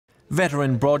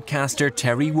Veteran broadcaster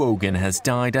Terry Wogan has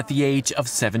died at the age of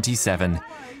 77.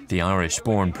 The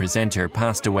Irish-born presenter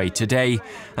passed away today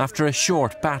after a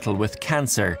short battle with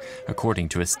cancer, according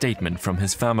to a statement from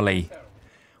his family.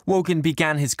 Wogan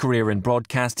began his career in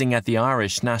broadcasting at the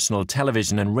Irish National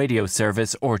Television and Radio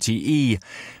Service, RTE,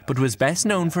 but was best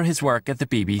known for his work at the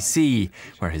BBC,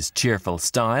 where his cheerful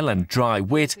style and dry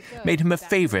wit made him a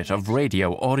favourite of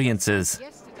radio audiences.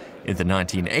 In the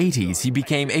 1980s, he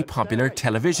became a popular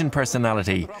television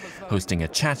personality, hosting a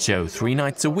chat show 3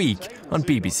 nights a week on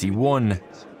BBC One.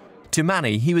 To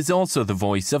many, he was also the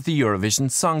voice of the Eurovision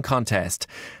Song Contest,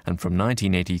 and from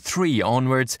 1983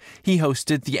 onwards, he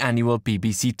hosted the annual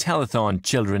BBC telethon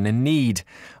Children in Need,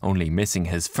 only missing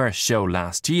his first show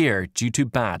last year due to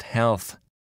bad health.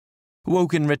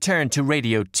 Wogan returned to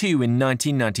Radio 2 in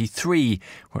 1993,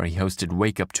 where he hosted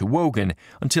Wake Up to Wogan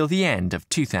until the end of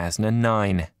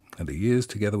 2009. And the years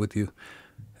together with you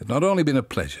have not only been a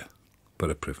pleasure,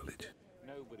 but a privilege.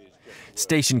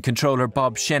 Station controller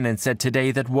Bob Shannon said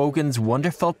today that Wogan's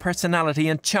wonderful personality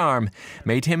and charm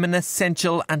made him an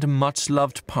essential and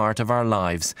much-loved part of our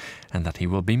lives, and that he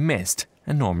will be missed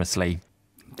enormously.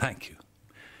 Thank you.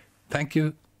 Thank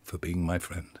you for being my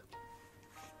friend.